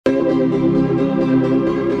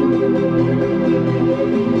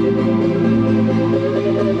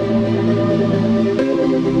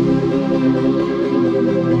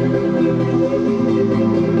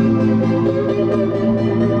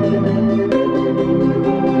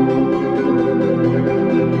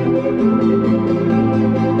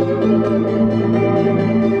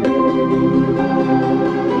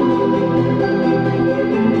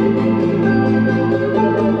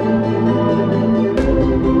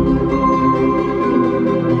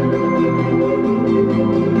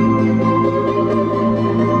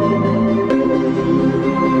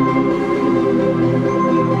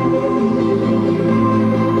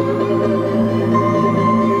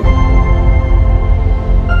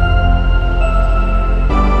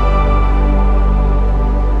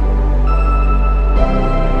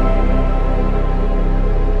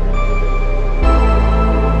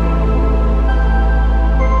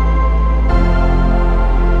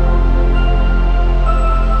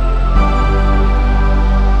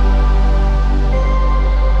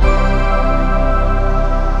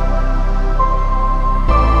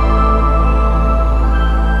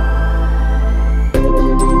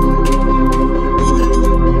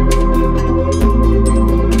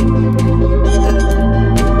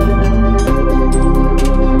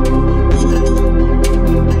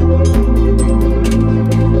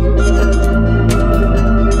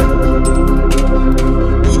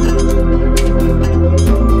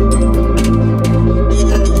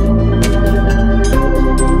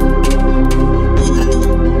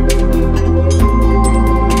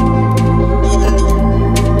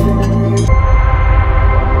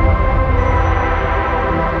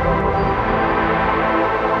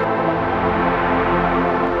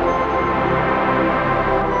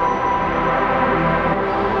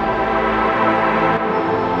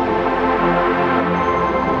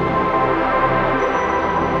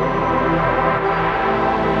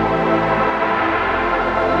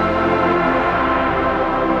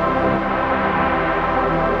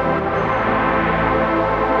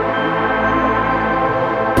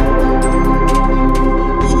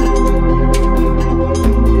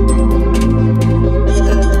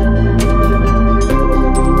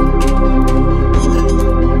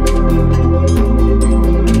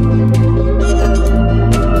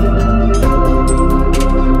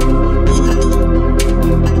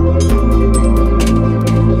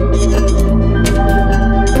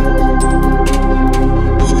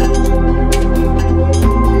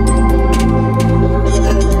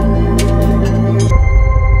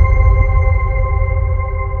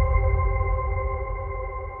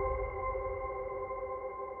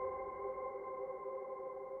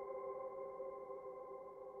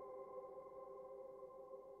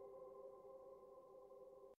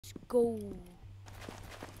Go.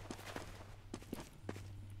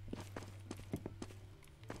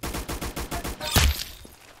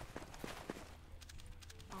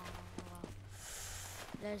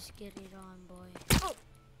 Let's get it on, boy. Oh.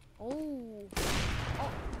 Oh.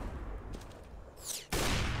 Oh.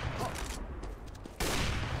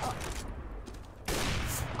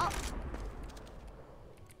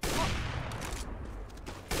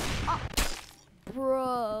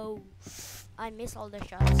 Bro, I miss all the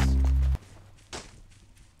shots.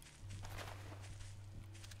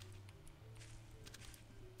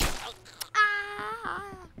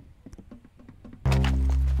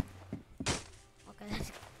 Okay,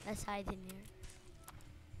 let's hide in here.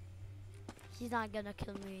 He's not gonna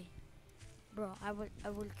kill me, bro. I will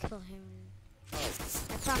kill him. I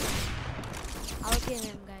promise. I will kill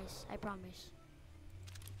him, guys. I promise.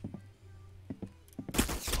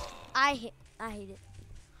 I hate it.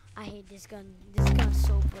 I hate this gun. This gun's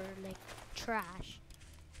super like trash.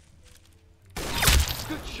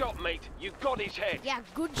 Good shot, mate. You got his head. Yeah,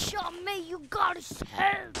 good shot, mate. You got his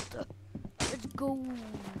head. Let's go.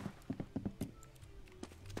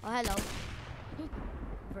 Oh, hello.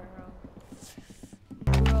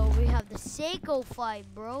 Bro, we have the Seiko fight,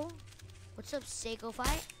 bro. What's up, Seiko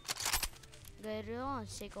fight? Get it on,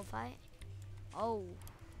 Seiko fight. Oh.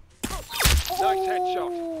 Nice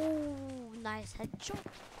headshot. Nice headshot.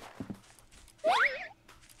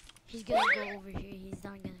 He's gonna go over here. He's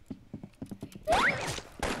not gonna.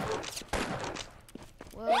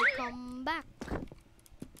 Welcome back.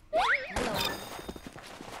 Hello.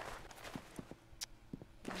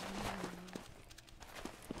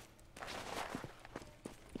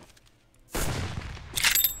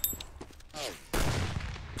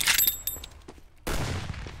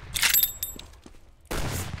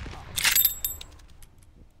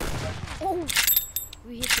 Oh,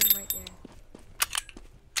 we hit him right there.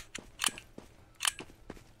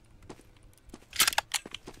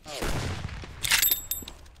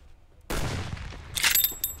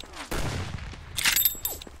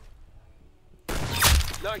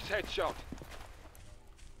 Nice headshot.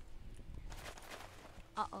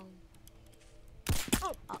 Uh-oh.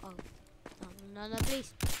 Uh-oh. No, no,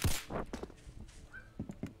 please.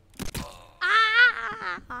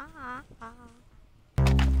 Ah!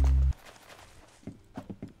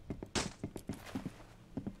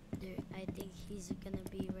 There, I think he's gonna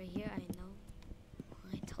be right here. I know.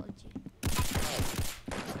 I told you.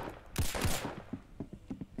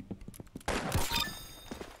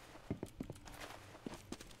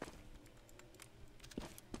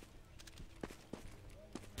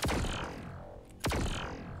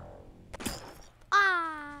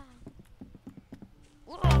 Ah!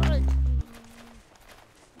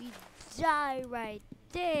 We die right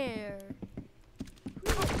there. We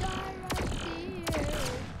die right there.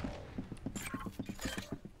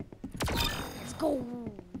 Let's go.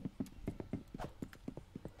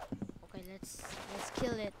 Okay, let's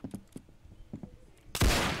kill it. Oh.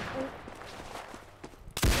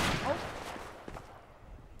 Oh.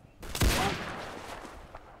 Oh.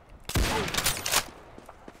 Oh.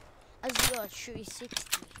 Let's do a 360.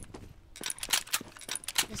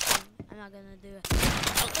 This time, I'm not gonna do it.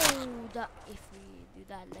 Oh, that if we do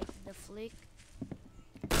that like the flick.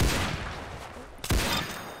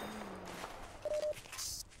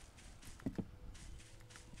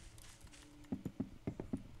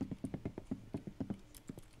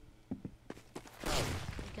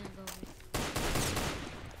 We're gonna go with.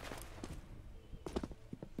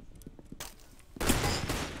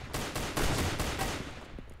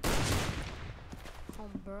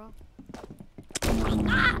 Come, bro.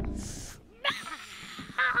 Ah!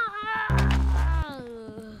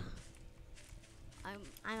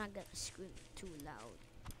 I'm not gonna scream too loud.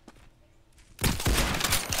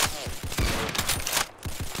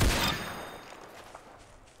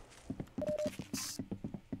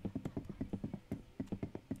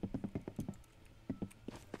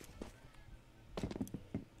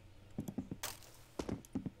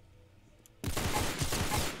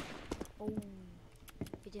 Oh,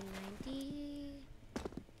 within 90.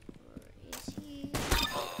 Where is he?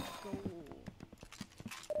 Go.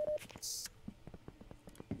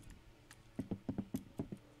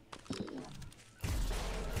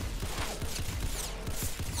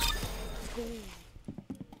 Go.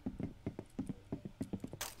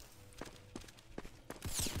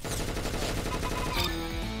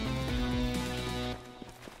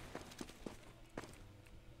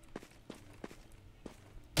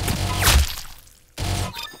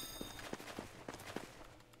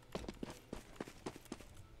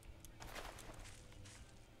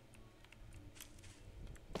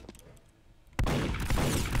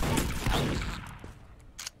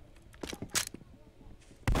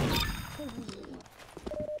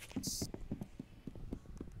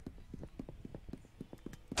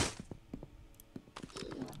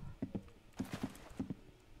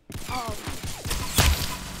 Oh.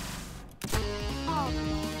 Oh no.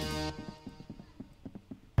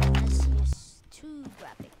 Let's use 2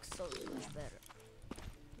 graphics, so much better.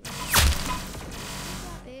 2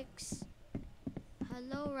 graphics.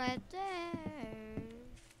 Hello right there.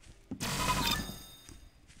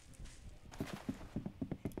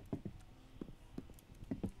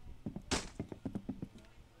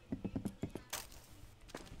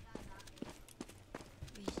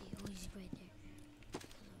 He's right there.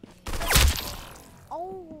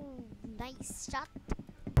 Oh, nice shot.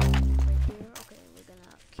 Right here. Okay, we're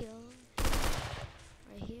gonna kill.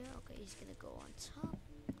 Right here. Okay, he's gonna go on top.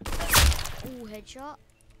 Oh, headshot.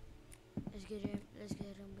 Let's get him. Let's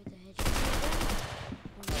get him with the headshot.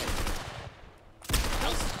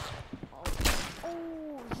 Nice.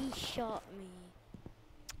 Oh, he shot me.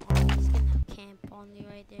 Oh, he's gonna camp on me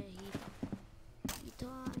right there. He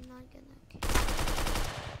thought I'm not gonna camp.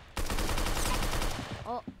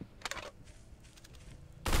 Oh.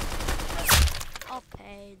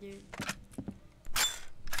 Okay, dude.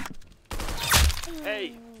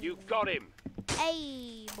 Hey, you got him.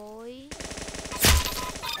 Hey, boy.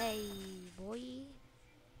 Hey, boy.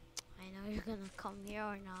 I know you're gonna come here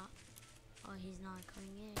or not. Oh, he's not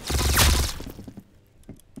coming in.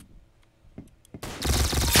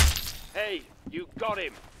 Hey, you got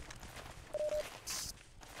him.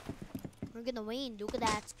 We're gonna win. Look at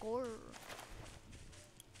that score.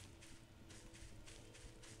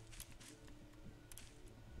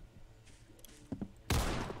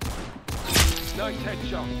 Nice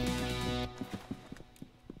headshot.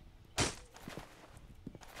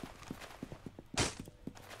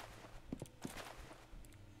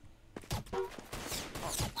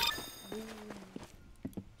 Boom.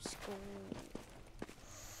 Score.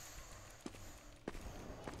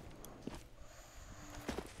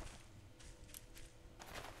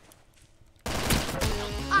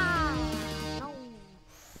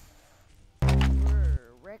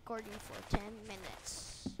 recording for 10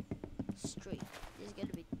 minutes straight. This is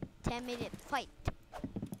gonna be 10-minute fight.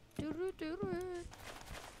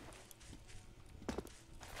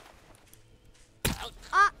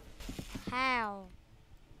 Ah! How?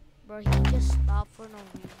 Bro, he just stopped for no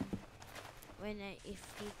reason. If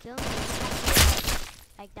he kills me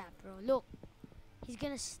like that, bro, look, he's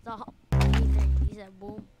gonna stop. He said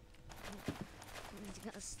boom. He's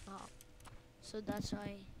gonna stop. So that's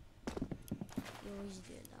why you always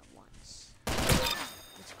do that once.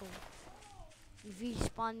 Let's go. If he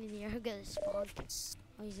spawn in here, he's gonna spawn.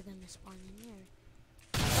 Oh, he's gonna spawn in here.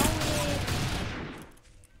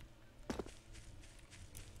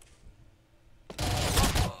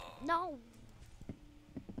 No.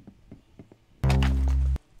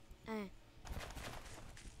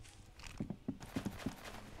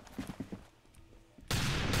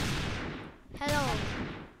 Hello.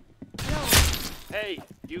 Hello. Hey,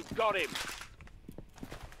 you got him.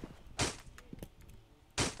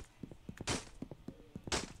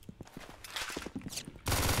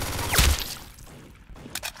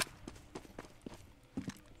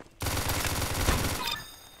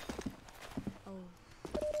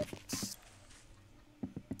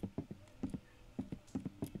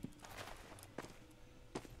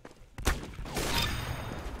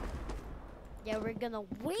 Yeah, we're gonna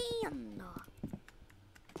win.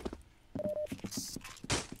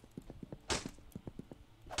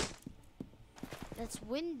 Let's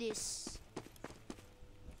win this.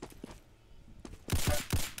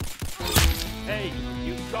 Hey,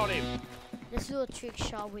 you got him. Let's do a trick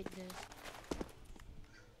shot with this.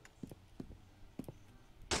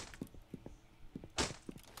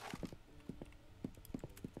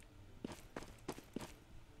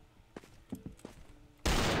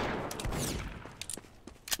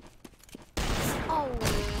 Oh,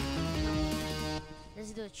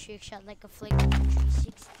 let's do a trick shot like a flick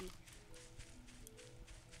 360.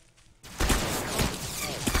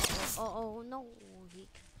 Oh no,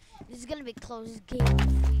 this is gonna be close game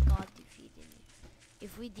if we got defeated.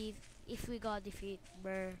 If we got defeated,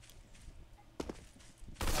 bruh.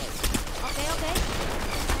 Okay.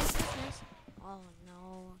 Nice. Oh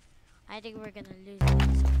no, I think we're gonna lose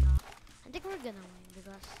this or not. I think we're gonna win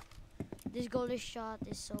because this goalie shot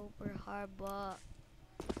is super hard, but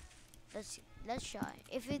let's try.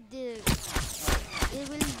 If it did, it's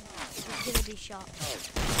gonna be shot.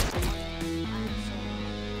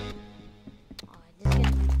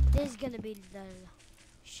 This is gonna be the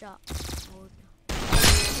shot mode.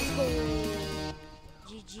 Let's go.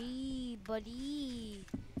 GG, buddy.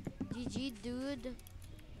 GG, dude.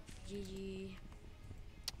 GG.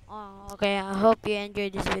 Okay, I hope you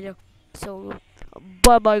enjoyed this video. So,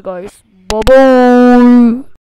 bye bye, guys. Bye bye.